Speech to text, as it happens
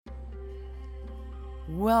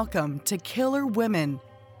Welcome to Killer Women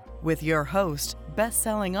with your host,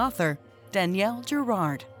 best-selling author Danielle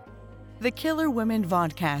Girard. The Killer Women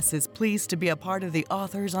Vodcast is pleased to be a part of the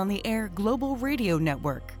Authors on the Air Global Radio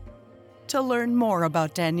Network. To learn more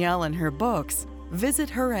about Danielle and her books, visit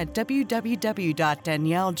her at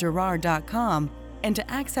www.daniellegirard.com, and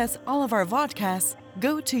to access all of our vodcasts,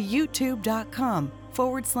 go to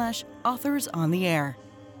youtube.com/Authors on the Air.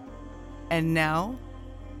 And now,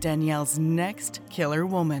 Danielle's next killer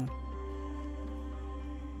woman.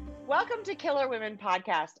 Welcome to Killer Women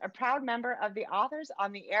Podcast, a proud member of the Authors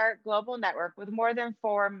on the Air Global Network with more than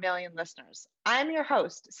 4 million listeners. I'm your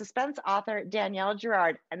host, suspense author Danielle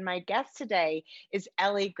Girard, and my guest today is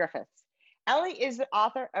Elly Griffiths. Elly is the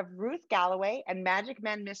author of Ruth Galloway and Magic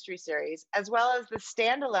Men Mystery Series, as well as the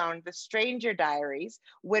standalone The Stranger Diaries,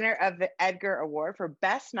 winner of the Edgar Award for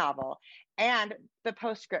Best Novel, and The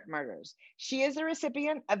Postscript Murders. She is a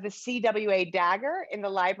recipient of the CWA Dagger in the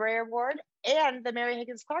Library Award and the Mary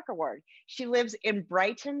Higgins Clark Award. She lives in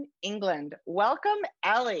Brighton, England. Welcome,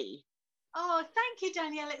 Elly. Oh, thank you,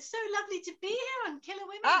 Danielle. It's so lovely to be here on Killer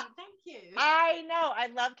Women. Thank you. I know. I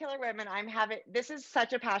love Killer Women. This is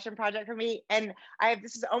such a passion project for me. And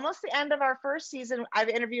this is almost the end of our first season. I've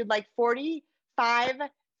interviewed like 45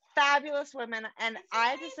 fabulous women. And I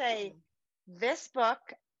have to say, this book,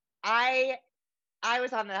 I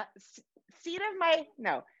was on the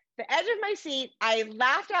edge of my seat. I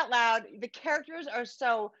laughed out loud. The characters are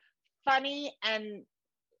so funny and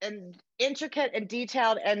intricate and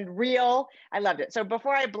detailed and real. I loved it. So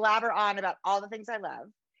before I blabber on about all the things I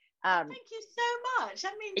love, thank you so much.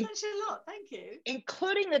 That means such a lot. Thank you.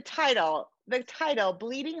 Including the title,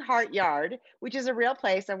 Bleeding Heart Yard, which is a real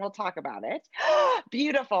place, and we'll talk about it.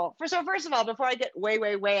 Beautiful. So first of all, before I get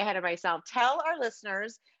way ahead of myself, tell our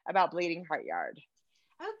listeners about Bleeding Heart Yard.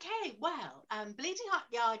 Okay, well, Bleeding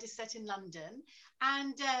Heart Yard is set in London,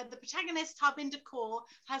 and the protagonist, Harbinder Kaur,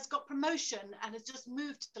 has got promotion and has just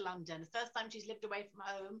moved to London. The first time she's lived away from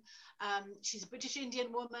home. She's a British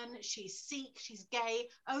Indian woman, she's Sikh, she's gay,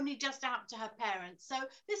 only just out to her parents. So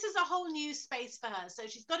this is a whole new space for her. So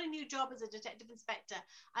she's got a new job as a detective inspector,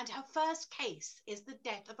 and her first case is the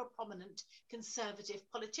death of a prominent conservative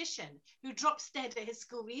politician who drops dead at his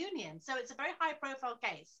school reunion. So it's a very high-profile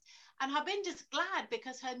case. And Harbinder's glad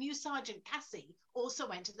because her new sergeant, Cassie, also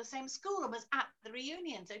went to the same school and was at the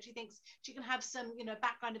reunion. So she thinks she can have some,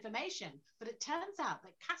 background information. But it turns out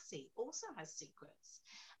that Cassie also has secrets.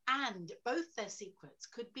 And both their secrets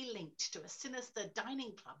could be linked to a sinister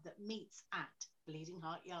dining club that meets at Bleeding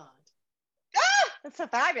Heart Yard. That's so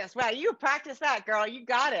fabulous. Wow, you practiced that, girl. You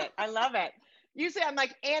got it. I love it. Usually I'm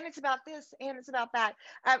like, and it's about this, and it's about that.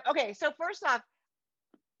 Okay, so first off,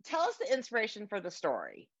 tell us the inspiration for the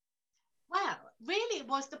story. Well, really, it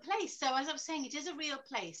was the place. So as I was saying, it is a real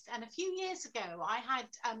place. And a few years ago, I had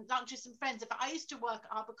lunch with some friends. I used to work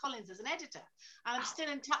at HarperCollins as an editor, and I'm still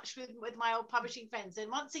in touch with my old publishing friends. And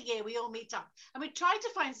once a year, we all meet up, and we try to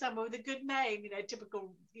find someone with a good name,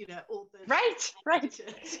 typical, authors. Right.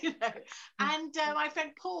 Editors, And my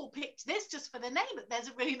friend Paul picked this just for the name. But there's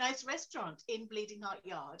a really nice restaurant in Bleeding Heart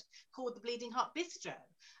Yard called the Bleeding Heart Bistro.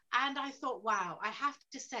 And I thought, wow, I have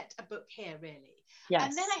to set a book here, really. Yes.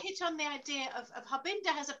 And then I hit on the idea of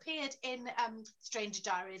Harbinder has appeared in Stranger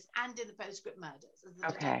Diaries and in the Postscript Murders as the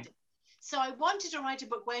detective. So I wanted to write a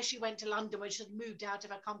book where she went to London, where she had moved out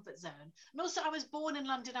of her comfort zone. And also I was born in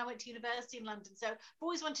London. I went to university in London. So I've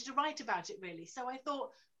always wanted to write about it, really. So I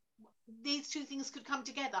thought these two things could come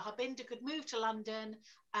together. Harbinder could move to London.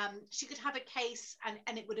 She could have a case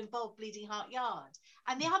and it would involve Bleeding Heart Yard.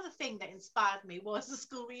 And the other thing that inspired me was the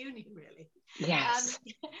school reunion, really. Yes.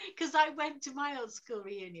 Because I went to my old school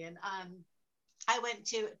reunion. I went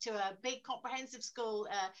to a big comprehensive school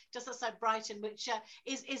just outside Brighton, which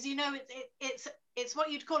is it's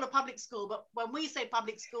what you'd call a public school, but when we say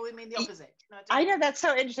public school, we mean the opposite. I know, that's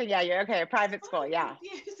so interesting. Yeah, you're okay. A private school, yeah.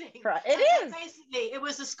 Confusing. It is. Basically, it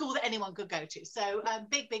was a school that anyone could go to. So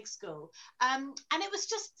big school. And it was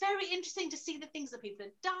just very interesting to see the things that people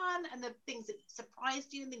had done and the things that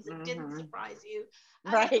surprised you and things that didn't surprise you.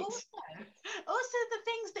 And right. Also the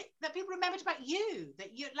things that people remembered about you,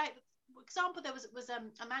 that you like. For example, there was a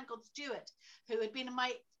man called Stuart who had been in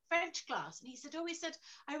my French class, and he said,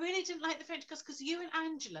 I really didn't like the French class because you and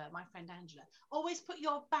Angela, my friend Angela, always put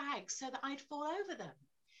your bags so that I'd fall over them.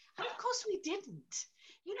 And of course we didn't.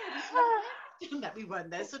 We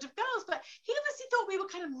weren't those sort of girls, but he obviously thought we were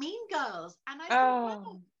kind of mean girls. And I thought,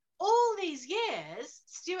 well, all these years,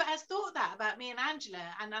 Stuart has thought that about me and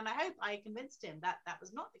Angela, and I hope I convinced him that that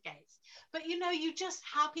was not the case. But you just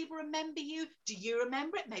how people remember you. Do you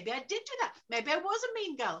remember it? Maybe I did do that. Maybe I was a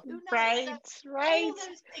mean girl. Who knows? Right. All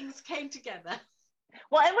those things came together.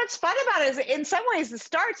 Well, and what's fun about it is in some ways it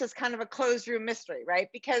starts as kind of a closed room mystery, right?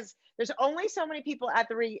 Because there's only so many people at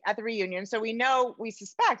the reunion. So we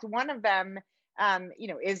suspect one of them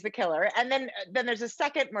is the killer. And then there's a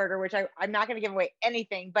second murder, which I'm not going to give away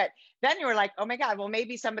anything, but then you were like, oh my God, well,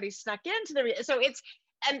 maybe somebody snuck into so it's,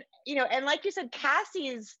 and like you said,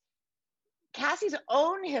 Cassie's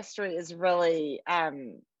own history is really,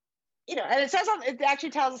 and it actually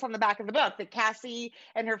tells us on the back of the book that Cassie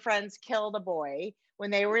and her friends killed a boy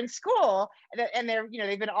when they were in school, and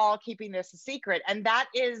they've been all keeping this a secret. And that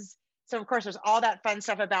is, so of course, there's all that fun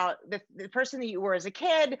stuff about the person that you were as a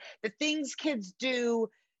kid, the things kids do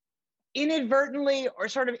inadvertently or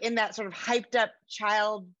sort of in that sort of hyped up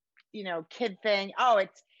child, kid thing. Oh,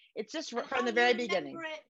 it's just from the very beginning.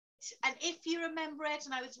 And if you remember it,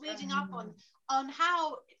 and I was reading up on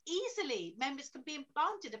how easily memories can be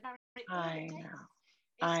implanted, apparently.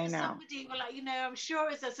 I know. Somebody, well, I'm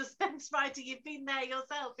sure as a suspense writer, you've been there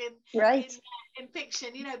yourself in fiction,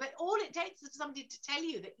 but all it takes is somebody to tell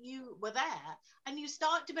you that you were there and you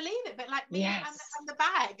start to believe it. But like me and the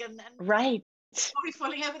bag and right. Sorry,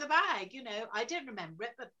 falling over the bag, I didn't remember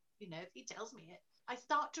it, but if he tells me it, I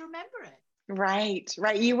start to remember it. Right.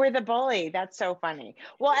 You were the bully. That's so funny.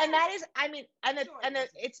 Well, and that is,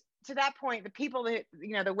 it's to that point, the people that,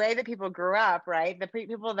 the way that people grew up, right? The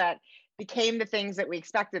people that became the things that we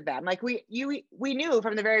expected them. Like we knew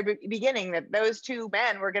from the very beginning that those two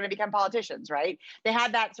men were going to become politicians, right? They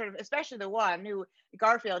had that sort of, especially the one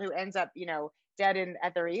Garfield, who ends up, dead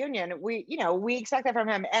at the reunion. We expect that from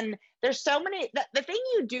him. And there's so many, the thing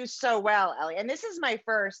you do so well, Ellie, and this is my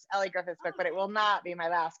first Ellie Griffiths book, but it will not be my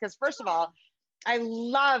last. Because first of all, I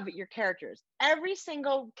love your characters. Every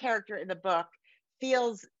single character in the book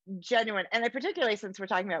feels genuine. And particularly since we're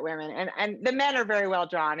talking about women, and the men are very well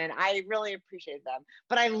drawn and I really appreciate them,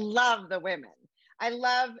 but I love the women. I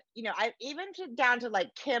love, I even down to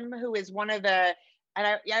like Kim, who is one of the, and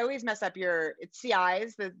I always mess up it's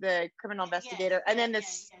CIs, the criminal investigator. And then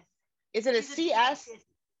is it a CS?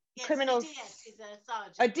 Criminal DS is a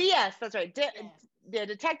sergeant. A DS, that's right. The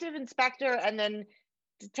detective inspector, and then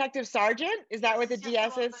detective sergeant. Is that what the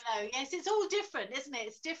DS is? Yes, it's all different, isn't it?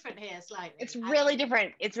 It's different here slightly. It's really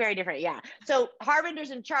different. It's very different. Yeah. So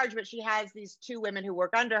Harbinder's in charge, but she has these two women who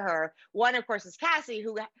work under her. One, of course, is Cassie,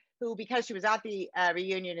 who because she was at the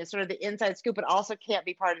reunion is sort of the inside scoop, but also can't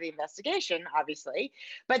be part of the investigation, obviously.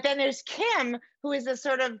 But then there's Kim, who is this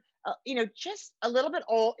sort of, just a little bit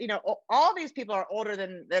old. All these people are older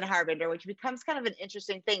than Harbinder, which becomes kind of an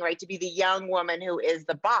interesting thing, right? To be the young woman who is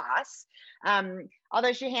the boss,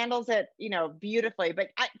 although she handles it, beautifully. But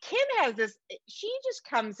Kim has this. She just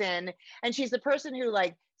comes in, and she's the person who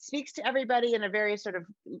speaks to everybody in a very sort of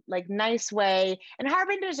nice way. And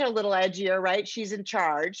Harbinder's a little edgier, right? She's in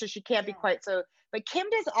charge, so she can't be quite so. But Kim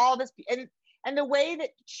does all this, and the way that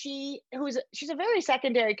she's a very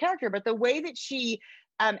secondary character, but the way that she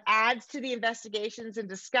adds to the investigations and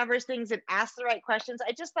discovers things and asks the right questions.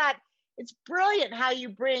 I just thought it's brilliant how you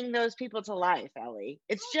bring those people to life, Ellie.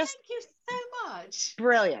 It's just thank you so much.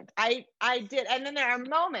 Brilliant. I did. And then there are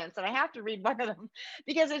moments, and I have to read one of them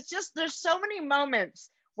because there's so many moments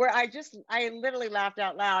where I literally laughed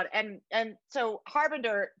out loud. And so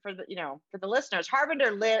Harbinder, for the listeners,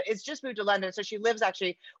 Harbinder is just moved to London. So she lives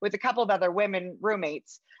actually with a couple of other women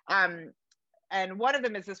roommates. And one of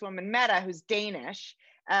them is this woman, Meta, who's Danish.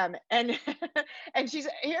 And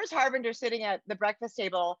here's Harbinder sitting at the breakfast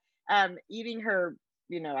table, eating her,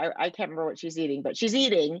 I can't remember what she's eating, but she's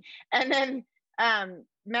eating. And then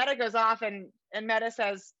Meta goes off and Meta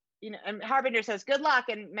says, and Harbinder says, good luck.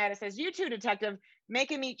 And Meta says, you too, detective,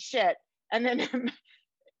 make him eat shit. And then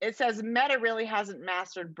it says, Meta really hasn't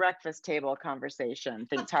mastered breakfast table conversation,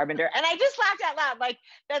 thinks Harbinder. And I just laughed out loud. Like,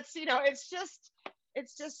 that's, it's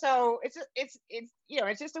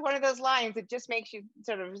just one of those lines that just makes you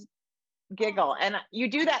sort of giggle. And you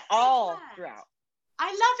do that all throughout. I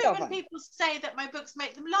love it when people say that my books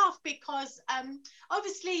make them laugh because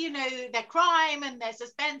obviously, they're crime and they're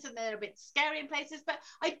suspense and they're a bit scary in places, but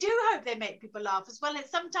I do hope they make people laugh as well. It's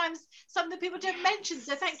sometimes something people don't mention.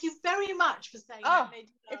 So thank you very much for saying that.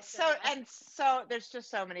 It's so there's just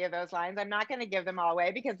so many of those lines. I'm not going to give them all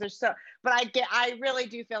away because but I really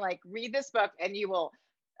do feel like read this book and you will,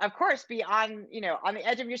 of course, be on the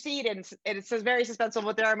edge of your seat, and it's very suspenseful,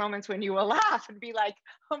 but there are moments when you will laugh and be like,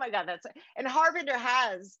 oh my God, and Harbinder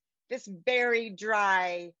has this very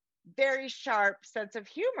dry, very sharp sense of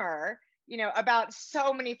humor, about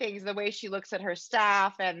so many things, the way she looks at her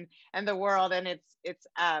staff and the world. And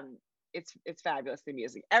it's fabulous. The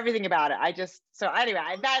music, everything about it. I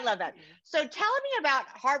love that. So tell me about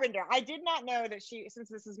Harbinder. I did not know that since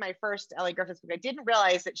this is my first Ellie Griffiths book, I didn't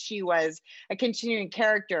realize that she was a continuing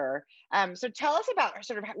character. So tell us about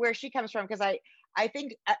sort of where she comes from, because I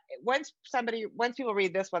think once people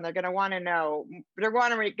read this one, they're going to want to know, they're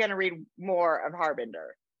going to read more of Harbinder.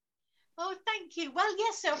 Oh, thank you. Well,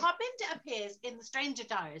 yes, so Harbinder appears in The Stranger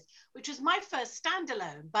Diaries, which was my first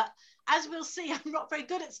standalone, but as we'll see, I'm not very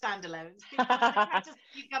good at standalones. The characters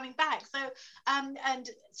keep coming back. So, and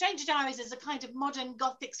Stranger Diaries is a kind of modern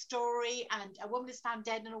Gothic story, and a woman is found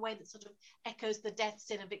dead in a way that sort of echoes the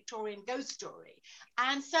deaths in a Victorian ghost story.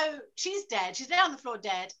 And so she's dead, she's there on the floor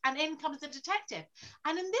dead, and in comes the detective.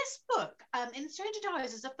 And in this book, in Stranger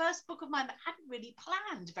Diaries, is the first book of mine that hadn't really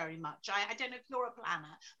planned very much. I don't know if you're a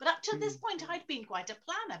planner, but up to this point, I'd been quite a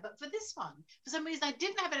planner. But for this one, for some reason, I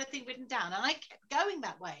didn't have anything written down, and I kept going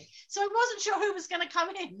that way. So I wasn't sure who was going to come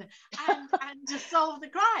in and to solve the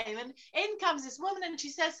crime. And in comes this woman, and she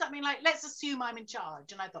says something like, "Let's assume I'm in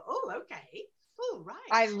charge." And I thought, oh, okay. Oh, right.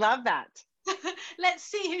 I love that. Let's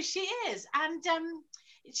see who she is. And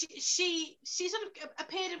she sort of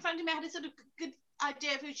appeared in front of me. I had a sort of good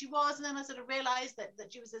idea of who she was, and then I sort of realized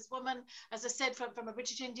that she was this woman, as I said, from a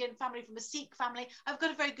British Indian family, from a Sikh family. I've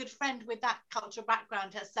got a very good friend with that cultural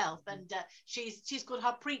background herself, and she's called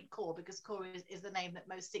Harpreet Kaur, because Kaur is the name that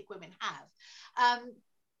most Sikh women have.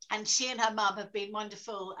 And she and her mum have been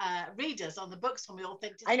wonderful readers on the books from the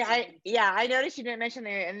Authenticity. I noticed you didn't mention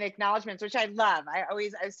in the acknowledgements, which I love. I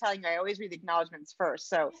was telling you, I always read the acknowledgements first.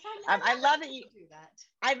 So yes, I love that you do that.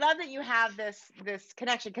 I love that you have this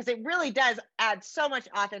connection, because it really does add so much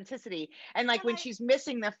authenticity. And like when she's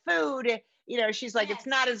missing the food, she's like, yes, "It's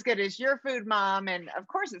not as good as your food, Mom." And of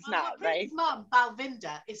course it's not, right? Mom,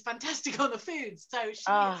 Balvinder, is fantastic on the food. So she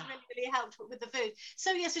has really helped with the food.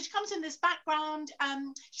 So yeah, so she comes in this background.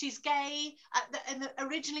 She's gay, and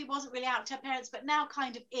originally wasn't really out to her parents, but now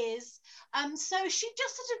kind of is. So she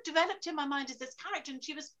just sort of developed in my mind as this character, and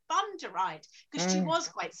she was fun to write, because she was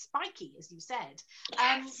quite spiky, as you said.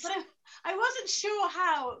 Yes. But I wasn't sure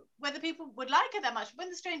whether people would like her that much. When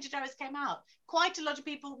The Stranger Diaries came out, quite a lot of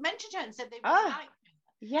people mentioned her and said they really liked her.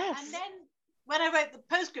 Yes. And then when I wrote The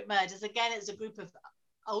Postscript Murders, again, it's a group of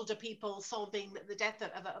older people solving the death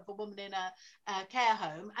of a woman in a care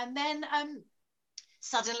home. And then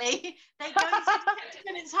suddenly they go and say detective,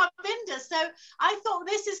 and it's Harbinder. So I thought,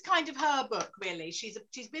 this is kind of her book, really. She's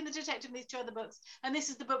been the detective in these two other books, and this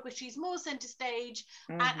is the book where she's more center stage,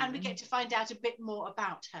 and we get to find out a bit more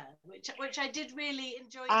about her, which I did really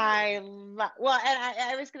enjoy doing. I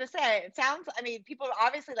was going to say, it sounds, I mean, people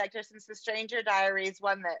obviously liked her since The Stranger Diaries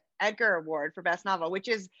won the Edgar Award for Best Novel,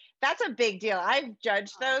 that's a big deal. I've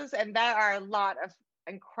judged those, and there are a lot of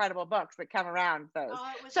incredible books that come around those.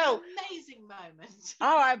 It was an amazing moment.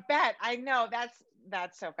 I bet. I know,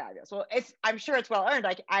 that's so fabulous. Well, I'm sure it's well earned.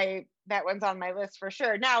 That one's on my list for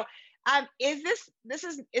sure. Now, so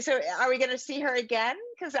are we going to see her again?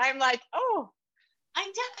 Because I'm like,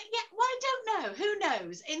 I don't know. Who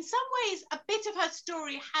knows? In some ways, a bit of her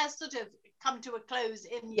story has sort of come to a close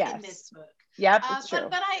in this book. Yep, it's true.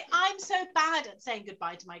 But I'm so bad at saying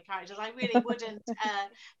goodbye to my characters. I really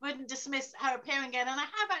wouldn't dismiss her appearing again. And I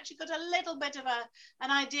have actually got a little bit of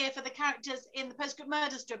an idea for the characters in The Postscript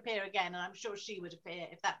Murders to appear again, and I'm sure she would appear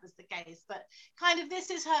if that was the case. But kind of this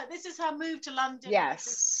is her move to London.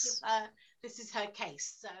 Yes. This is her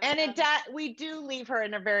case. So, and we do leave her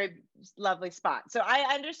in a very lovely spot. So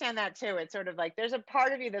I understand that too. It's sort of like there's a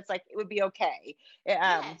part of you that's like, it would be okay.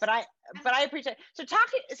 Yes. But I appreciate. So it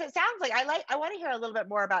sounds like I want to hear a little bit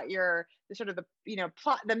more about the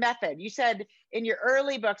plot, the method. You said in your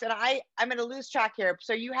early books, and I'm going to lose track here.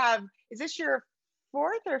 So is this your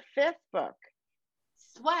 4th or 5th book?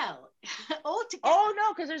 Well, altogether. Oh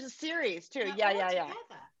no, because there's a series too. Yeah.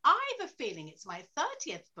 I have a feeling it's my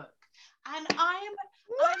 30th book. And I'm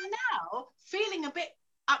now feeling a bit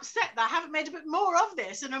upset that I haven't made a bit more of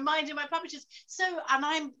this, and reminding my publishers. And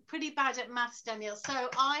I'm pretty bad at maths, Danielle. So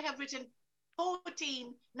I have written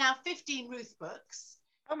 15 Ruth books.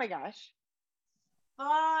 Oh my gosh.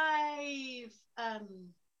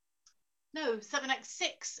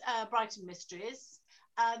 6 Brighton Mysteries.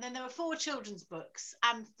 Then there were 4 children's books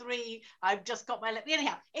and 3. I've just got my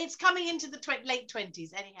anyhow. It's coming into the late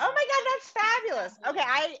 20s. Anyhow. Oh my God, that's fabulous.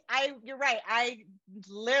 Okay, you're right. I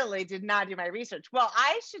literally did not do my research. Well,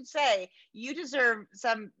 I should say you deserve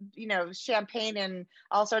some, champagne and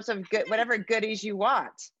all sorts of whatever goodies you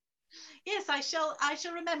want. Yes, I shall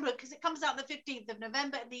remember it, because it comes out the 15th of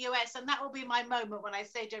November in the US, and that will be my moment when I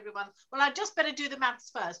say to everyone, well, I just better do the maths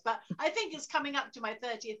first. But I think it's coming up to my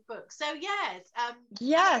 30th book. So yes.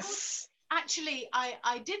 Yes. actually,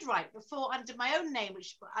 I did write before under my own name,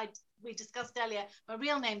 which we discussed earlier. My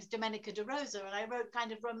real name is Domenica De Rosa, and I wrote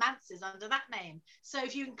kind of romances under that name. So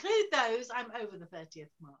if you include those, I'm over the 30th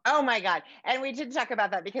mark. Oh my God. And we did talk about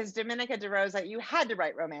that because Domenica De Rosa, you had to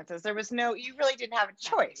write romances. There was no, you really didn't have a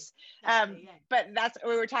choice. Exactly, yeah. But that's,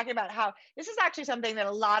 we were talking about how this is actually something that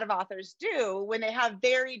a lot of authors do when they have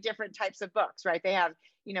very different types of books, right? They have,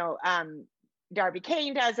 Darby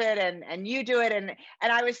Kane does it and you do it. And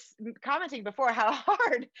I was commenting before how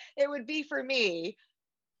hard it would be for me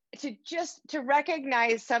to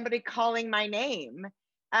recognize somebody calling my name.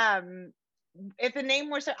 If the name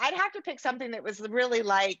were I'd have to pick something that was really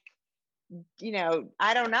like,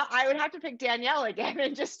 I don't know. I would have to pick Danielle again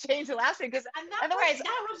and just change the last name because otherwise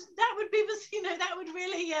that would be that would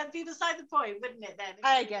really be beside the point, wouldn't it? Then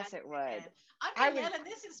I guess it would. I'm Danielle, and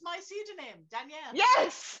this is my pseudonym, Danielle.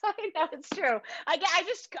 Yes, I know, it's true.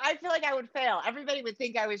 I feel like I would fail. Everybody would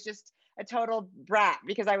think I was just a total brat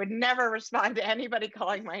because I would never respond to anybody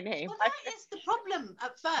calling my name. Well, that is the problem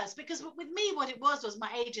at first, because with me, what it was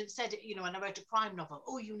my agent said, when I wrote a crime novel,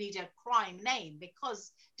 oh, you need a crime name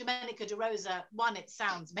because Domenica De Rosa, one, it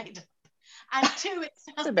sounds made up, and two, it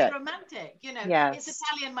sounds a bit romantic. Yes. It's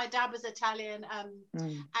Italian. My dad was Italian,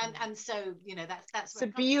 and so that's. It's a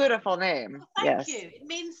beautiful name. Well, thank you. It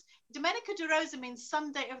means Domenica De Rosa means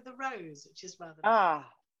Sunday of the Rose, which is rather. Oh.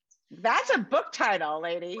 That's a book title,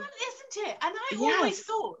 lady. Well, isn't it? And I always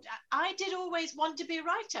thought, I did always want to be a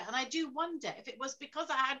writer. And I do wonder if it was because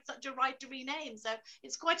I had such a writery name. So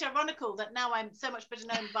it's quite ironical that now I'm so much better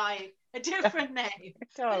known by a different name.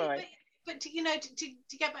 Totally. But to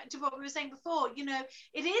get back to what we were saying before,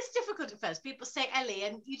 it is difficult at first. People say Ellie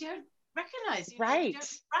and you don't recognize you. Right. You don't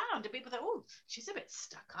look around and people think, oh, she's a bit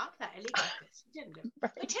stuck up, that Ellie Griffiths.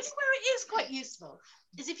 Right. But tell you where it is quite useful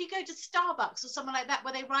is if you go to Starbucks or something like that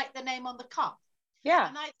where they write the name on the cup. Yeah.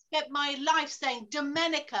 And I spent my life saying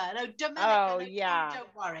Domenica. No, Domenica. Oh, no, yeah.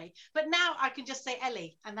 Don't worry. But now I can just say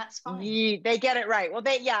Ellie and that's fine. They get it right. Well,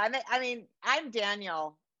 I'm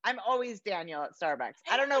Daniel. I'm always Daniel at Starbucks.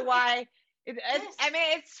 I don't know why.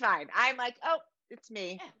 It's fine. I'm like, oh, it's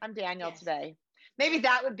me. Yeah. I'm Daniel today. Maybe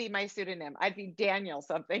that would be my pseudonym. I'd be Daniel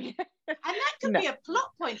something. And that could be a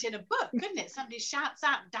plot point in a book, couldn't it? Somebody shouts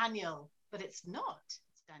out Daniel, but it's not.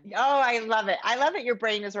 It's Daniel. Oh, I love it. I love that your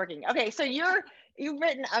brain is working. Okay, so you've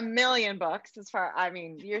written a million books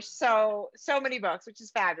you're so many books, which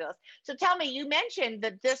is fabulous. So tell me, you mentioned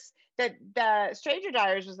that the Stranger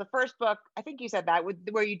Diaries was the first book, I think you said that,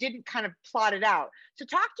 where you didn't kind of plot it out. So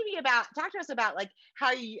talk to us about like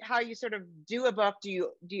how you sort of do a book.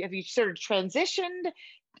 Have you sort of transitioned?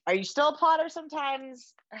 Are you still a plotter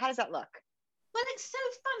sometimes? How does that look? Well, it's so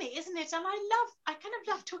funny, isn't it? And I kind of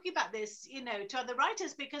love talking about this, to other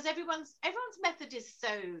writers because everyone's method is so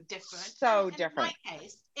different. And different. In my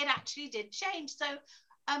case, it actually did change. So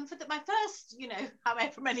for my first,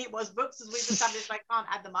 however many it was books, as we've established, I can't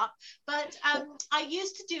add them up. But I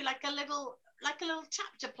used to do like a little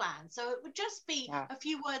chapter plan. So it would just be a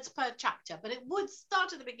few words per chapter, but it would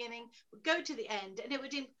start at the beginning, would go to the end, and it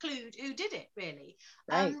would include who did it, really.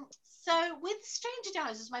 Right. So with Stranger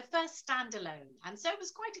Diaries, it was my first standalone. And so it was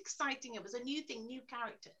quite exciting. It was a new thing, new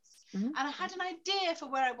characters. Mm-hmm. And I had an idea for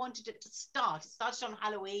where I wanted it to start. It started on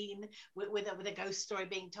Halloween with a ghost story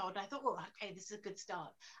being told. And I thought, okay, this is a good start.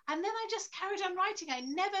 And then I just carried on writing. I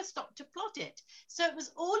never stopped to plot it. So it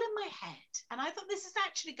was all in my head. And I thought, this is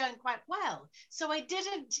actually going quite well. So I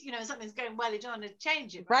didn't, something's going well, you don't want to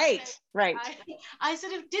change it. Right, so right. I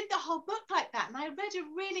sort of did the whole book like that. And I read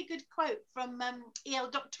a really good quote from E.L.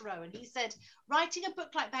 Doctorow. And he said, writing a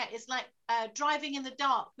book like that is like driving in the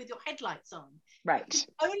dark with your headlights on. Right. You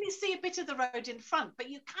can only see a bit of the road in front, but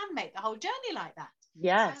you can make the whole journey like that.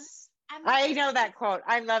 Yes. And I know that quote.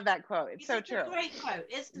 I love that quote. It's so true. It's a great quote,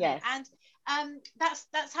 isn't it? And that's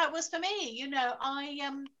how it was for me.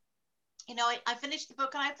 I finished the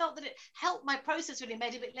book and I felt that it helped my process, really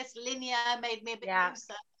made it a bit less linear, made me a bit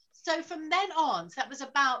looser. So from then on, so that was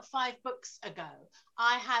about 5 books ago,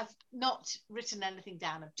 I have not written anything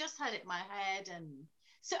down. I've just had it in my head. And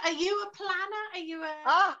so are you a planner? Are you a...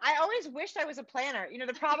 I always wished I was a planner.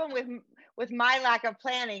 The problem with my lack of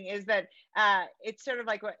planning is that it's sort of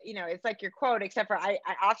like what, it's like your quote, except for I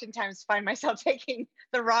oftentimes find myself taking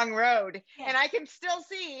the wrong road and I can still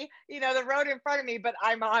see, the road in front of me, but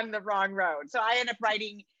I'm on the wrong road. So I end up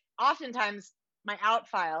writing oftentimes my out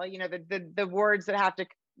file, the words that have to,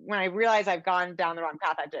 when I realize I've gone down the wrong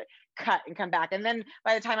path, I have to cut and come back. And then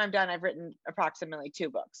by the time I'm done, I've written approximately 2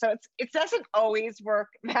 books. So it doesn't always work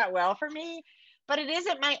that well for me, but it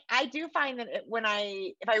isn't I do find that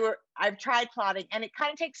I've tried plotting and it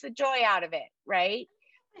kind of takes the joy out of it. Right.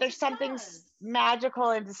 there's something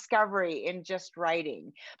magical and discovery in just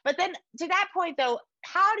writing. But then to that point though,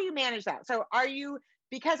 how do you manage that? So are you,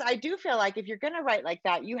 because I do feel like if you're going to write like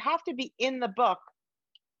that, you have to be in the book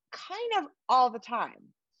kind of all the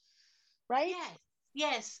time, right?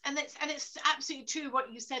 Yes, and it's absolutely true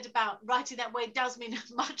what you said about writing that way does mean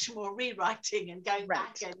much more rewriting and going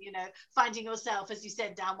back and finding yourself, as you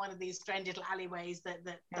said, down one of these strange little alleyways that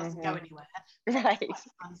doesn't go anywhere. Right. Quite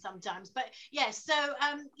fun sometimes, but yes. So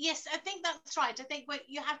yes, I think that's right. I think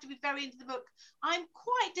you have to be very into the book. I'm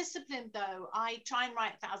quite disciplined though. I try and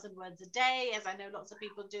write 1,000 words a day, as I know lots of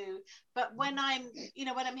people do. But when I'm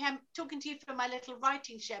here talking to you from my little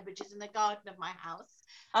writing shed, which is in the garden of my house.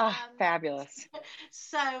 Fabulous.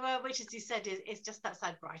 So, which, as you said, is just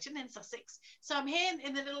outside Brighton in Sussex. So I'm here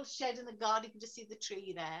in the little shed in the garden. You can just see the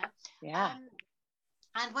tree there. Yeah.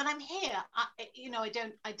 And when I'm here,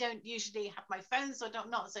 I don't usually have my phone, so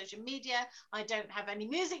not on social media. I don't have any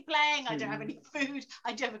music playing. I don't have any food.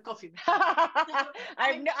 I do have a coffee.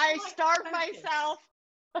 I starve myself.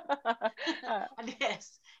 And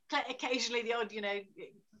yes, occasionally the odd,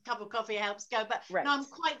 cup of coffee helps go, but no, I'm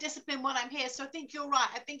quite disciplined when I'm here. So I think you're right.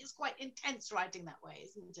 I think it's quite intense writing that way,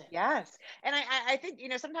 isn't it? Yes. And I think,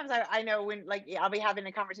 sometimes I know when, like, I'll be having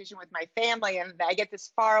a conversation with my family and I get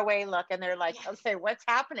this far away look and they're like, okay, what's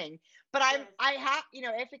happening? But I have,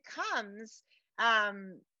 if it comes,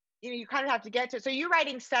 you kind of have to get to it. So you're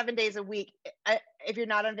writing 7 days a week if you're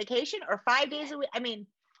not on vacation, or 5 days a week? I mean,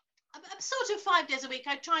 I'm sort of 5 days a week.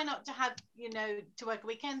 I try not to have, to work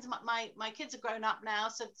weekends. My kids are grown up now,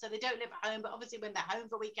 so they don't live at home. But obviously, when they're home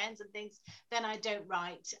for weekends and things, then I don't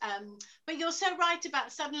write. But you're so right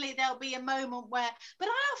about suddenly there'll be a moment where. But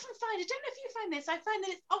I often find, I don't know if you find this. I find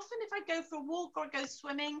that it's often if I go for a walk or I go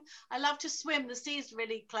swimming. I love to swim. The sea's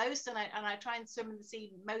really close, and I try and swim in the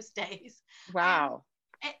sea most days. Wow.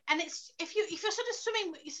 And it's if you're sort of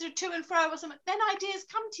swimming, sort of to and fro or something, then ideas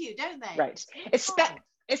come to you, don't they? Right.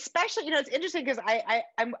 Especially, it's interesting because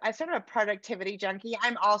I'm sort of a productivity junkie.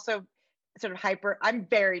 I'm also sort of I'm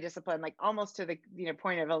very disciplined, like almost to the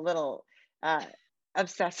point of a little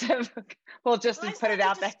obsessive. We'll just put it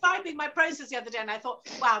out there. Describing my process the other day, and I thought,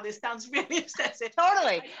 wow, this sounds really obsessive.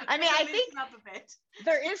 Totally. I think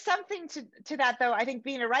there is something to that, though. I think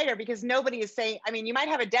being a writer, because nobody is saying. I mean, you might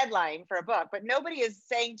have a deadline for a book, but nobody is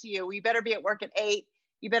saying to you, "You better be at work at 8.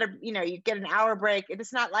 You better, you get an hour break."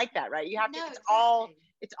 It's not like that, right? You have to.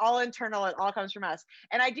 It's all internal. It all comes from us.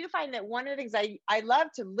 And I do find that one of the things I love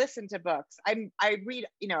to listen to books. I read,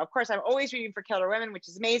 of course, I'm always reading for Killer Women, which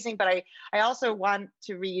is amazing. But I also want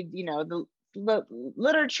to read, the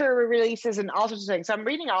literature releases and all sorts of things. So I'm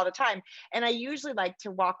reading all the time. And I usually like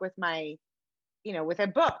to walk with my, with a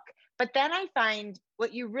book. But then I find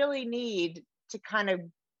what you really need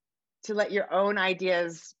to let your own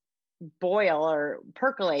ideas boil or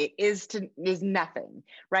percolate is nothing,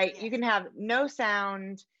 right? Yes. You can have no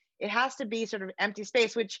sound. It has to be sort of empty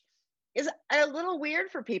space, which is a little weird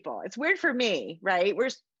for people. It's weird for me, right? We're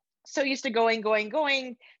so used to going,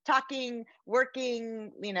 talking,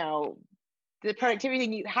 working, the productivity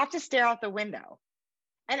thing. You have to stare out the window.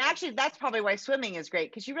 And actually, that's probably why swimming is great,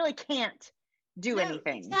 because you really can't do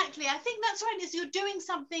anything. Exactly. I think that's right, is you're doing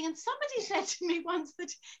something. And somebody said to me once that,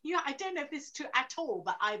 I don't know if this is true at all,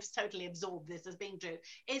 but I've totally absorbed this as being true,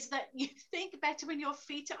 is that you think better when your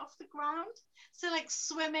feet are off the ground. So like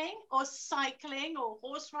swimming or cycling or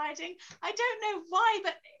horse riding. I don't know why,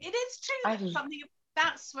 but it is true that something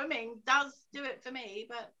about swimming does do it for me.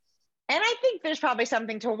 And I think there's probably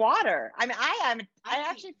something to water. I mean, I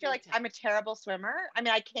actually feel like I'm a terrible swimmer. I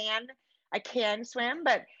mean, I can swim,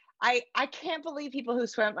 but I can't believe people who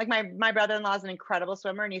swim. Like my brother-in-law is an incredible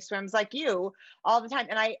swimmer, and he swims like you all the time.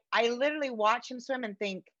 And I literally watch him swim and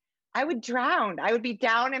think, I would drown. I would be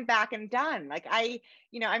down and back and done. Like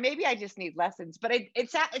maybe I just need lessons, but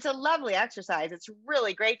it's a lovely exercise. It's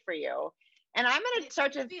really great for you. And I'm going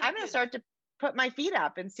to start to put my feet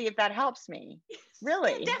up and see if that helps me.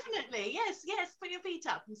 Really? Yeah, definitely. Yes. Put your feet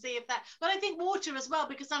up and see if that. But I think water as well,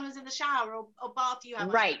 because someone's in the shower or bath, you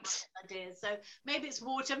have ideas. So maybe it's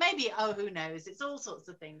water. Maybe who knows? It's all sorts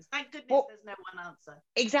of things. Thank goodness there's no one answer.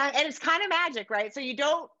 Exactly, and it's kind of magic, right? So you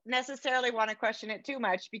don't necessarily want to question it too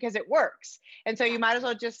much because it works, and so you might as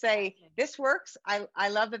well just say, "This works. I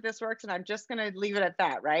love that this works, and I'm just going to leave it at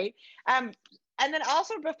that," right? And then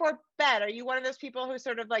also before bed, are you one of those people who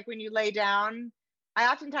sort of like when you lay down?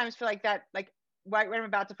 I oftentimes feel like that, like right when I'm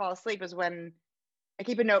about to fall asleep is when I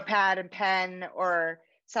keep a notepad and pen or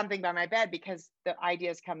something by my bed, because the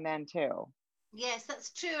ideas come then too. Yes,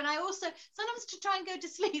 that's true. And I also, sometimes to try and go to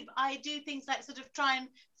sleep, I do things like sort of try and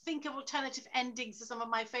think of alternative endings to some of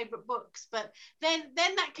my favorite books, but then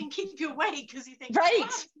that can keep you awake because you think, right. Wow,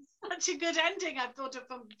 such a good ending I've thought of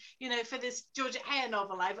from, for this Georgette Heyer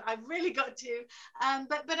novel. I've really got to,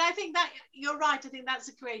 but I think that you're right. I think that's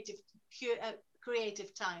a creative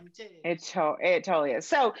time too. It totally is.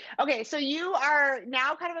 So, okay. So you are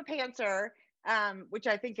now kind of a pantser, which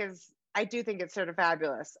I do think it's sort of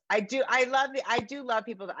fabulous. I do love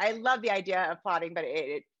people. I love the idea of plotting, but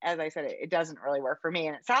it as I said, it doesn't really work for me.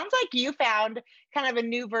 And it sounds like you found kind of a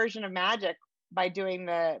new version of magic by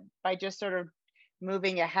just sort of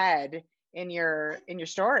moving ahead in your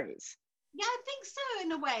stories. Yeah, I think so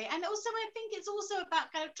in a way. And also I think it's also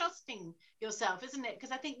about kind of trusting yourself, isn't it?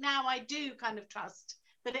 Because I think now I do kind of trust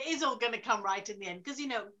that it is all going to come right in the end. Because,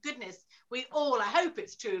 goodness, I hope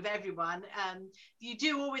it's true of everyone. You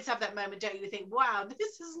do always have that moment, don't you? You think, wow,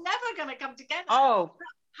 this is never going to come together. Oh,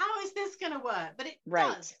 how is this going to work? But it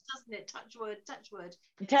does, doesn't it? Touch wood.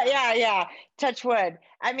 Yeah. Touch wood.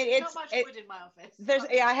 I mean, it's not much wood in my office.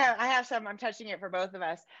 I have some. I'm touching it for both of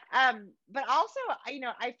us. But also,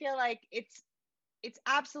 I feel like it's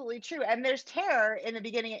absolutely true. And there's terror in the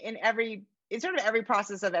beginning in sort of every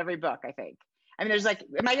process of every book, I think. I mean, there's like,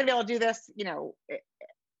 am I going to be able to do this?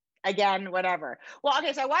 Again, whatever. Well,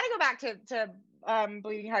 okay. So I want to go back to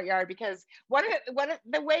Bleeding Heart Yard, because one of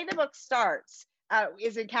the way the book starts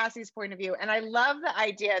is in Cassie's point of view. And I love the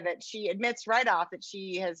idea that she admits right off that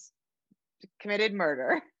she has committed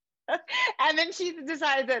murder. And then she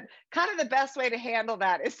decided that kind of the best way to handle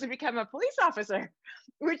that is to become a police officer,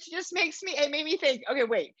 which just made me think, okay,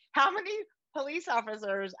 wait, how many police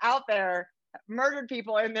officers out there murdered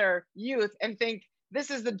people in their youth and think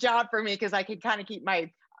this is the job for me because I can kind of keep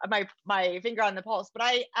my finger on the pulse? But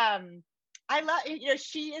I love,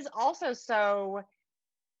 she is also so,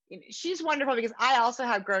 she's wonderful because I also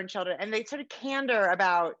have grown children, and they sort of candor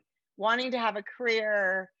about wanting to have a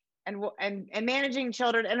career and managing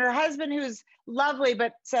children, and her husband, who's lovely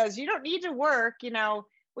but says you don't need to work,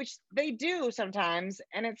 which they do sometimes,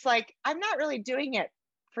 and it's like, I'm not really doing it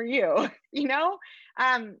for you.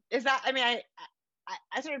 Is that, I mean,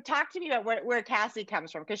 I sort of talk to me about where Cassie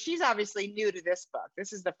comes from, because she's obviously new to this book.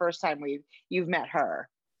 This is the first time you've met her.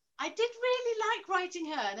 I did really like writing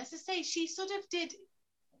her, and as I say, she sort of did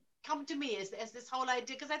come to me as this whole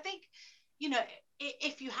idea, because I think,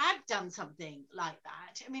 if you had done something like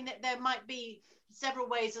that, I mean, there might be several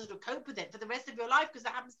ways to sort of cope with it for the rest of your life, because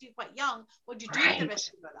that happens to you quite young. What do you do for the rest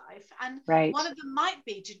of your life? And one of them might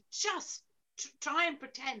be to just try and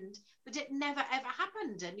pretend that it never ever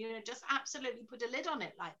happened, and just absolutely put a lid on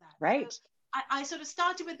it like that. Right. So I sort of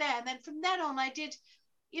started with there, and then from then on I did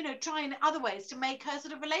try in other ways to make her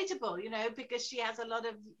sort of relatable, because she has a lot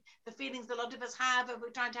of the feelings a lot of us have, and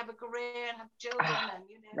we're trying to have a career and have children and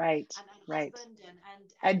right, and a husband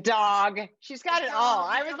and a dog. She's got it all.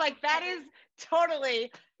 I was like, that is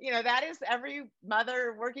totally, that is every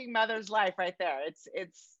working mother's life right there. It's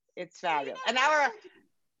fabulous. And now we're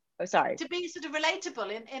sorry. To be sort of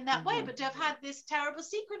relatable in that way, but to have had this terrible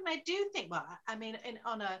secret. And I do think, well, I mean,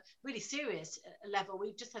 on a really serious level,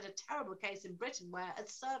 we've just had a terrible case in Britain where a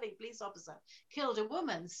serving police officer killed a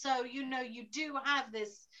woman. So, you do have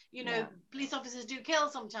this, police officers do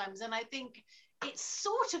kill sometimes. And I think it's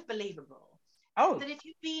sort of believable that if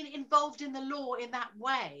you've been involved in the law in that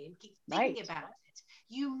way and keep thinking about it,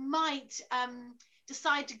 you might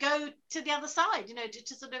decide to go to the other side,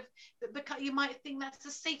 to sort of, because you might think that's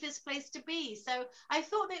the safest place to be. So I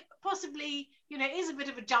thought that possibly, it is a bit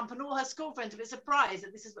of a jump, and all her school friends are a bit surprised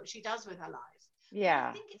that this is what she does with her life. Yeah.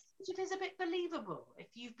 I think it is a bit believable if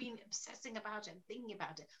you've been obsessing about it and thinking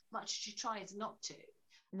about it, much as she tries not to.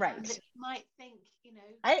 Right. That you might think,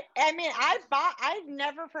 I mean, I've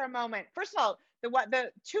never for a moment, first of all, the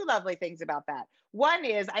two lovely things about that. One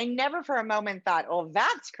is I never for a moment thought, oh,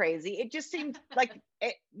 that's crazy. It just seemed like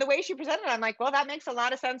the way she presented it, I'm like, well, that makes a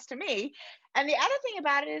lot of sense to me. And the other thing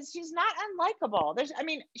about it is she's not unlikable.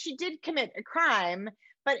 She did commit a crime,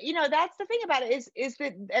 but that's the thing about it is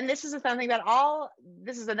that, and this is something that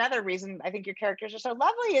this is another reason I think your characters are so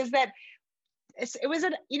lovely, is that it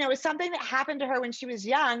was something that happened to her when she was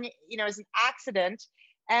young, as an accident.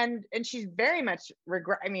 And she's very much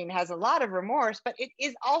has a lot of remorse, but it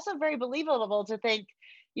is also very believable to think,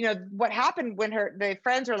 what happened when the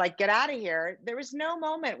friends were like, get out of here. There was no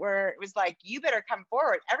moment where it was like, you better come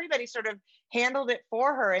forward. Everybody sort of handled it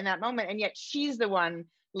for her in that moment. And yet she's the one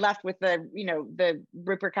left with the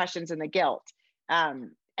repercussions and the guilt.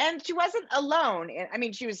 And she wasn't alone.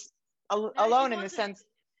 She was alone in the sense,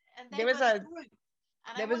 there was a group.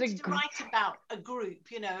 And I wanted to write about a group,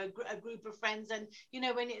 you know, a group of friends. And, you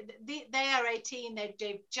know, when they are 18,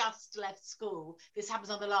 they've just left school. This happens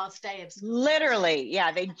on the last day of school. Literally,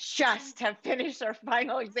 yeah, they just have finished their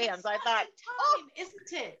final exams. I thought, time,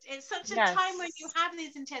 isn't it? It's such a time when you have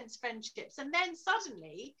these intense friendships, and then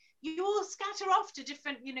suddenly you all scatter off to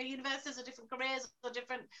different, you know, universities or different careers or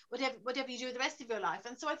different whatever you do with the rest of your life.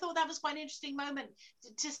 And so I thought that was quite an interesting moment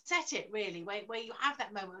to set it, really, where you have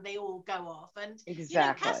that moment where they all go off. And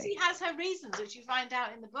exactly. You know, Cassie has her reasons, which you find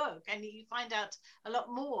out in the book, and you find out a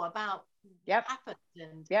lot more about what happened,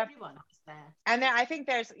 and everyone is there. And then I think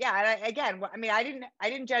there's, again, I mean, I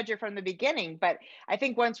didn't judge her from the beginning, but I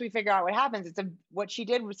think once we figure out what happens, what she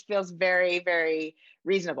did feels very, very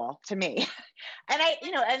reasonable to me. And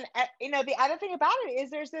the other thing about it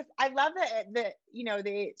is there's this, I love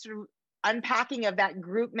the sort of unpacking of that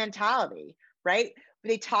group mentality, right?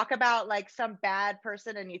 They talk about like some bad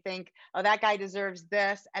person and you think, oh, that guy deserves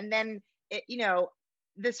this. And then,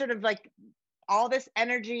 this sort of like all this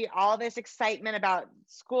energy, all this excitement about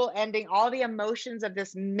school ending, all the emotions of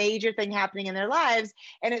this major thing happening in their lives.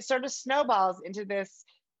 And it sort of snowballs into this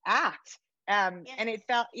act. And it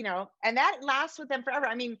felt, and that lasts with them forever.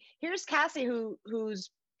 I mean, here's Cassie, who's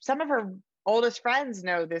some of her oldest friends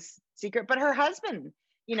know this secret, but her husband,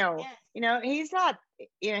 he's not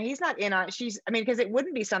in on, because it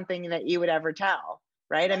wouldn't be something that you would ever tell,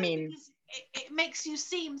 right? No, it makes you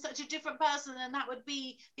seem such a different person, and that would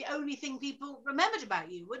be the only thing people remembered about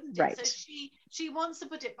you, wouldn't it? Right. So she wants to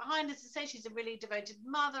put it behind her to say she's a really devoted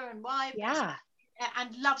mother and wife. Yeah.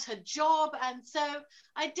 And loves her job. And so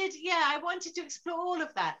I wanted to explore all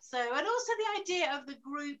of that. So, and also the idea of the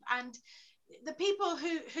group and the people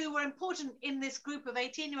who were important in this group of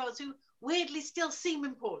 18-year-olds who weirdly still seem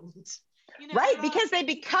important. Right, because they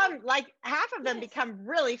become, like, half of them become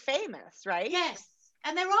really famous, right? Yes.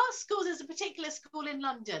 And there are schools, there's a particular school in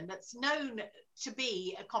London that's known to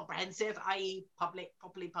be a comprehensive, i.e.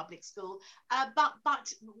 properly public school,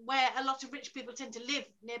 but where a lot of rich people tend to live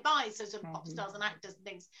nearby, so sort of pop stars and actors and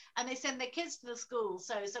things, and they send their kids to the school.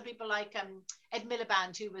 So people like Ed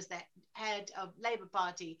Miliband, who was the head of Labour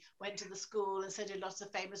Party, went to the school, and so did lots of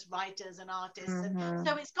famous writers and artists. And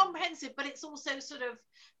so it's comprehensive, but it's also sort of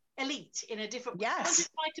elite in a different way. I want to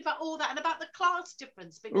write about all that and about the class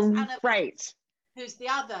difference, because Anna... Right. Who's the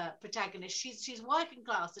other protagonist? She's working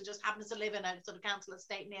class and just happens to live in a sort of council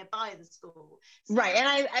estate nearby the school. So, right,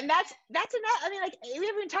 and that's enough. I mean, like, we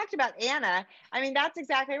haven't even talked about Anna. I mean, that's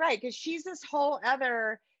exactly right, because she's this whole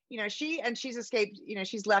other, she's escaped.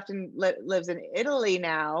 She's left and lives in Italy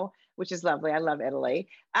now, which is lovely. I love Italy.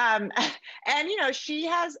 And she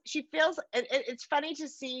feels. It's funny to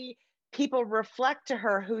see people reflect to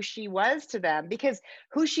her who she was to them, because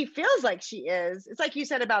who she feels like she is, it's like you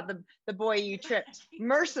said about the boy you tripped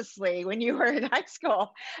mercilessly when you were in high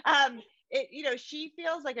school. She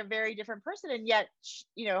feels like a very different person, and yet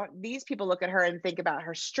these people look at her and think about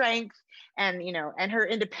her strength and and her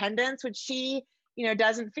independence, which she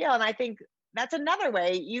doesn't feel. And I think that's another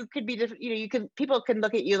way you could be different. People can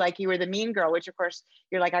look at you like you were the mean girl, which of course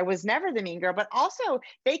you're like, I was never the mean girl, but also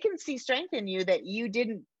they can see strength in you that you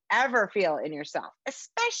didn't ever feel in yourself,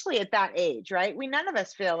 especially at that age, right? None of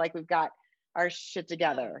us feel like we've got our shit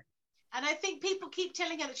together. And I think people keep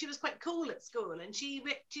telling her that she was quite cool at school, and she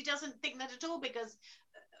doesn't think that at all, because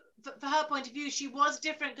for her point of view, she was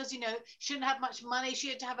different because, she didn't have much money. She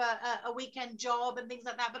had to have a weekend job and things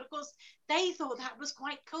like that. But of course, they thought that was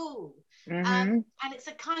quite cool. And it's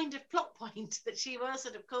a kind of plot point that she was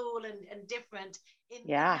sort of cool and different in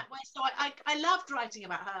that way. So I loved writing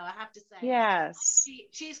about her, I have to say. Yes.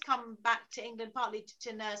 She's come back to England partly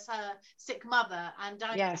to nurse her sick mother, and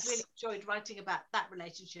I really enjoyed writing about that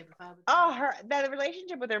relationship of her. The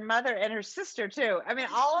relationship with her mother and her sister too. I mean,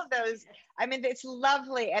 all of those, I mean, it's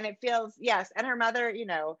lovely, and it feels, and her mother,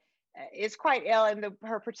 is quite ill, and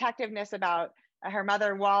her protectiveness about her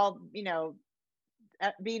mother while,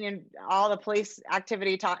 being in all the police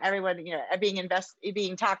activity, everyone,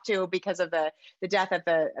 being talked to because of the death at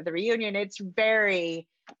the reunion. It's very,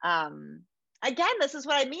 again, this is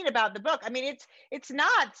what I mean about the book. I mean, it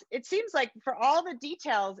seems like for all the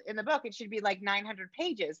details in the book, it should be like 900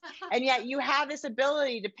 pages. And yet you have this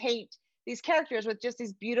ability to paint these characters with just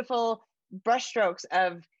these beautiful brushstrokes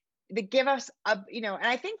that give us and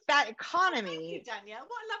I think that economy. Thank you, Danielle.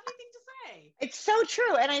 What a lovely thing to say. It's so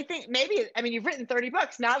true. And I think you've written 30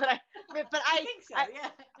 books now that I think so, yeah.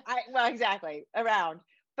 Well, exactly, around.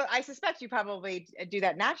 But I suspect you probably do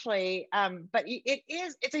that naturally. But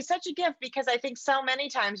it's such a gift, because I think so many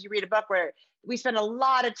times you read a book where we spend a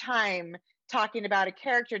lot of time talking about a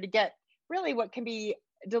character to get really what can be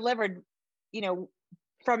delivered,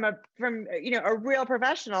 from a real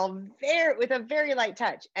professional, there with a very light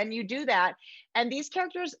touch, and you do that. And these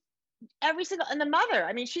characters, every single, and the mother,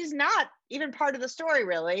 I mean, she's not even part of the story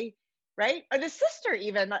really, right? Or the sister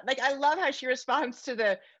even, like, I love how she responds to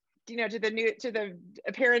the to the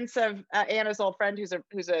appearance of Anna's old friend,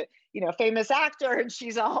 who's a famous actor, and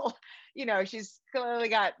she's all, she's clearly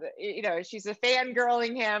got, she's a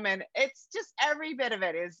fangirling him, and it's just every bit of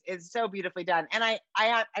it is so beautifully done. And I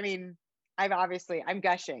mean, I'm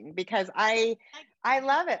gushing because I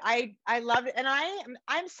love it. I love it, and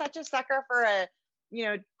I'm such a sucker for a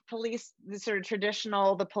police, the sort of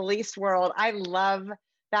traditional, the police world. I love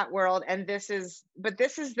that world, and this is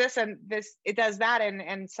this, and this, it does that,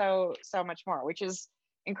 and so much more, which is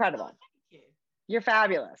incredible. Oh, thank you. You're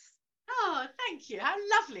fabulous. Oh, thank you. How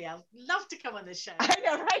lovely. I'd love to come on the show. I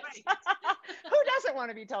know, right? Who doesn't want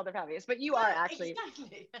to be told they're fabulous? But you are actually,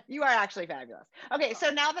 exactly. You are actually fabulous. Okay, so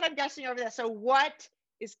now that I'm gushing over this, so what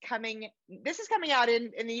is coming? This is coming out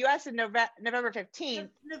in the US in November 15th.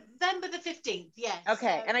 November the 15th, yes.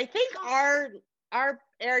 Okay, so, and I think our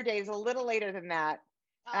air day is a little later than that.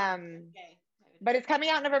 Okay. But it's coming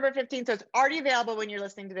out November 15th, so it's already available when you're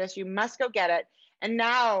listening to this. You must go get it. And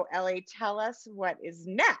now, Ellie, tell us what is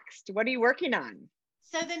next. What are you working on?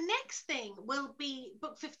 So the next thing will be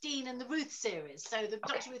book 15 in the Ruth series. So the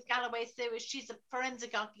Dr. Ruth Galloway series, she's a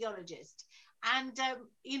forensic archaeologist. And,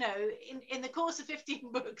 in the course of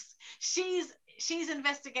 15 books, she's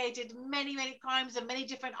investigated many, many crimes and many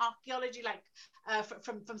different archaeology, like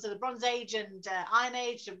from sort of Bronze Age and Iron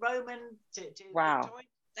Age to Roman to wow. Victorian,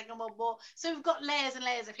 Second World War. So we've got layers and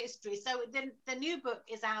layers of history. So the new book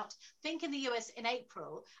is out, I think, in the US in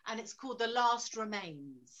April, and it's called The Last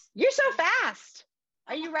Remains. You're so fast.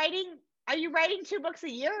 Are you writing 2 books a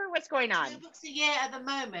year, or what's going on? 2 books a year at the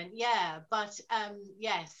moment, yeah. But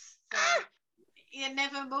yes. So, you're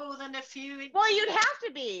never more than a few. Well, you'd have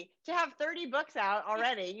to be to have 30 books out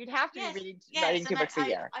already. You'd have to be writing 2 books a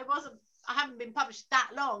year. I haven't been published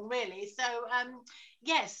that long, really. So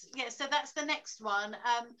yes. So that's the next one.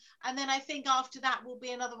 And then I think after that will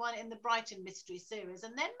be another one in the Brighton Mystery series,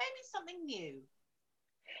 and then maybe something new.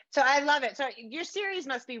 So I love it. So your series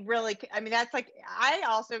must be really, I mean, that's like, I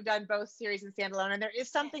also have done both series and standalone, and there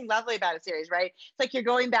is something lovely about a series, right? It's like you're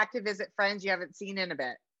going back to visit friends you haven't seen in a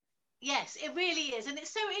bit. Yes, it really is. And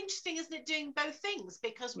it's so interesting, isn't it, doing both things?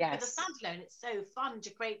 Because with a standalone, it's so fun to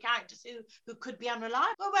create characters who could be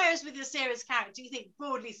unreliable. Whereas with your series character, you think,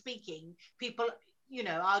 broadly speaking, people,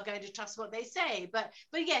 are going to trust what they say. But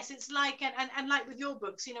yes, it's like, and like with your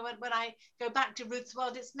books, when I go back to Ruth's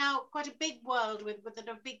world, it's now quite a big world with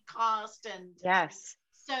a big cast and yes.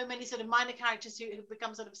 So many sort of minor characters who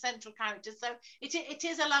become sort of central characters. So it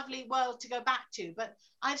is a lovely world to go back to. But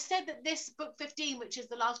I've said that this book 15, which is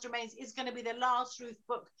The Last Remains, is going to be the last Ruth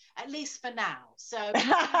book, at least for now. So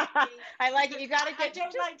I like it. You got to get. I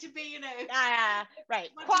don't like to be,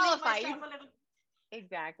 right. Qualify.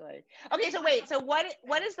 Exactly. Okay. So wait. So what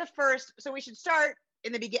is the first? So we should start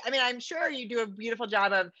in the beginning. I mean, I'm sure you do a beautiful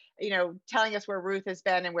job of telling us where Ruth has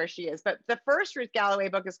been and where she is. But the first Ruth Galloway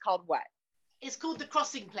book is called what? It's called The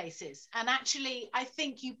Crossing Places, and actually, I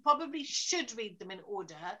think you probably should read them in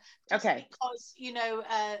order. Okay. Because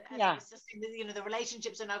the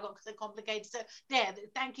relationships are now got so complicated. So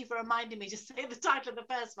thank you for reminding me to say the title of the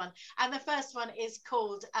first one. And the first one is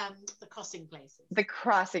called The Crossing Places. The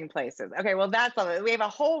Crossing Places. Okay, well that's lovely. We have a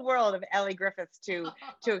whole world of Ellie Griffiths to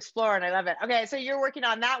explore, and I love it. Okay, so you're working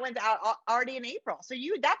on that one's out already in April. So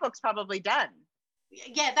that book's probably done.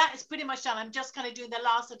 Yeah, that is pretty much done. I'm just kind of doing the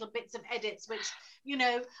last little bits of edits, which,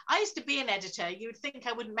 I used to be an editor. You would think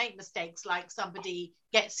I wouldn't make mistakes, like somebody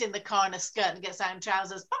gets in the car in a skirt and gets out in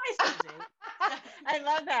trousers, but I still do. I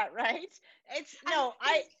love that, right? It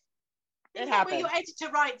happens. Where your editor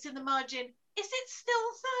writes in the margin, is it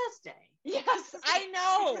still Thursday? Yes, I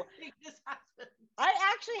know. I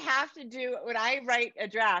actually have to do, when I write a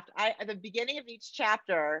draft, at the beginning of each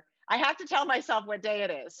chapter, I have to tell myself what day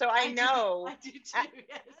it is. So I know. I do too,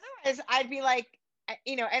 yes. Otherwise, I'd be like,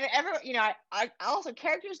 and I also,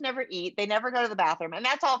 characters never eat. They never go to the bathroom, and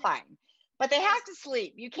that's all fine. But they have to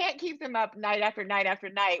sleep. You can't keep them up night after night after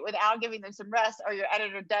night without giving them some rest, or your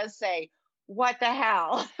editor does say, what the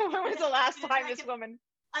hell? When was the last time this woman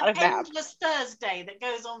an endless Thursday that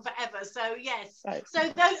goes on forever. So yes, right. So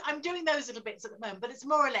I'm doing those little bits at the moment, but it's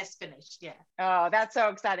more or less finished. Yeah. Oh, that's so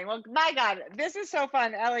exciting. Well, my God, this is so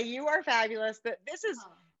fun. Ellie, you are fabulous. This is,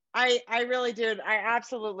 I really did. I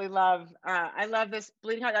absolutely love, I love this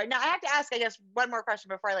Bleeding Heart. Now I have to ask, I guess, one more question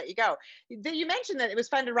before I let you go. You mentioned that it was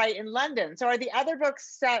fun to write in London. So are the other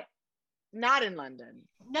books set not in London.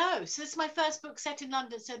 No, so this is my first book set in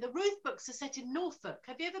London. So the Ruth books are set in Norfolk.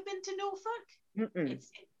 Have you ever been to Norfolk? Mm-mm.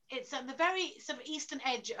 It's on the very sort of eastern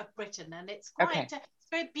edge of Britain, and it's Okay. quite it's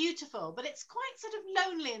very beautiful, but it's quite sort of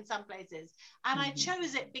lonely in some places. And I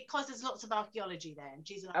chose it because there's lots of archaeology there, and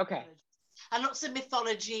she's an Okay. archaeologist, and lots of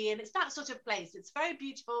mythology, and it's that sort of place. It's very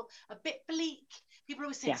beautiful, a bit bleak. People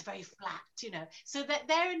always say Yeah. it's very flat, you know. So that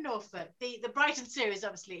they're in Norfolk. The Brighton series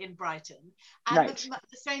obviously in Brighton, and Right.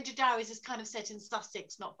 the Stranger Diaries is kind of set in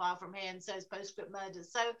Sussex, not far from here, and so is Postscript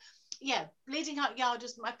Murders. So yeah, Bleeding Heart Yard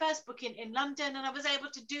was my first book in London, and I was able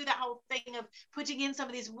to do that whole thing of putting in some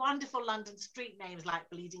of these wonderful London street names like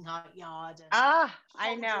Bleeding Heart Yard. And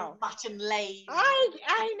I know. Mutton Lane.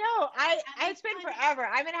 I know. It's been forever.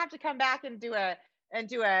 I'm gonna have to come back and do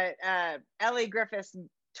a Ellie Griffiths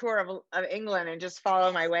tour of England and just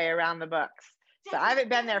follow my way around the books. So I haven't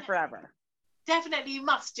been there forever. Definitely, you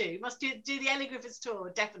must do the Ellie Griffiths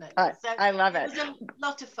tour. Definitely. So I love it. It was a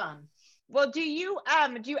lot of fun. Well, do you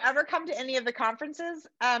ever come to any of the conferences?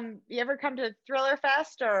 You ever come to Thriller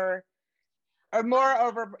Fest or more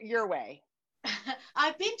over your way?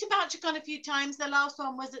 I've been to BoucherCon a few times. The last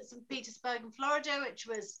one was at St. Petersburg in Florida, which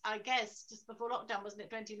was, I guess, just before lockdown, wasn't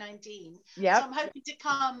it, 2019? Yeah. So I'm hoping to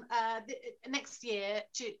come next year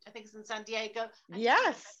to, I think it's in San Diego.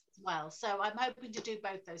 Yes. As well. So I'm hoping to do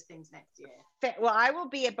both those things next year. Well, I will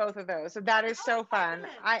be at both of those. So that is so fun.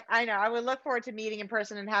 I know. I would look forward to meeting in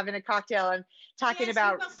person and having a cocktail and talking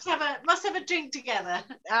about. We must have a drink together.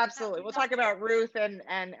 Absolutely. We'll talk about Ruth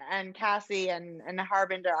and Cassie and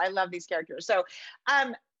Harbinger. I love these characters. So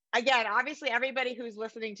again, obviously everybody who's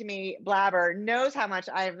listening to me blabber knows how much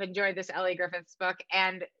I've enjoyed this Ellie Griffiths book,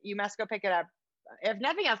 and you must go pick it up. If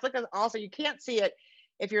nothing else, look at also, you can't see it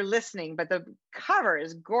if you're listening, but the cover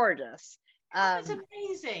is gorgeous. It's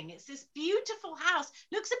amazing. It's this beautiful house.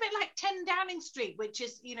 Looks a bit like 10 Downing Street, which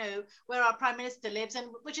is, you know, where our Prime Minister lives, and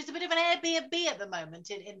which is a bit of an Airbnb at the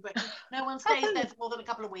moment in Britain. No one stays there for more than a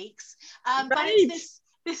couple of weeks. But it's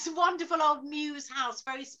this wonderful old Mews house,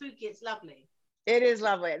 very spooky. It's lovely. It is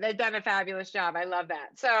lovely. They've done a fabulous job. I love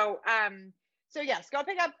that. So yes, go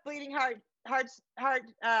pick up Bleeding Heart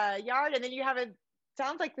Yard, and then you have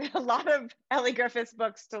sounds like a lot of Ellie Griffiths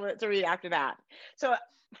books to read after that. So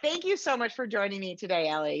thank you so much for joining me today,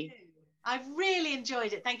 Ellie. I've really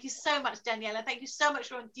enjoyed it. Thank you so much, Daniela. Thank you so much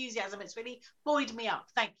for your enthusiasm. It's really buoyed me up.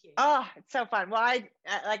 Thank you. Oh, it's so fun. Well,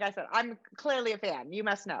 like I said, I'm clearly a fan. You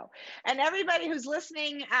must know. And everybody who's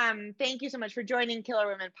listening, thank you so much for joining Killer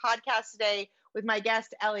Women Podcast today with my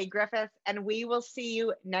guest, Ellie Griffiths. And we will see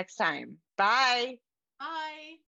you next time. Bye. Bye.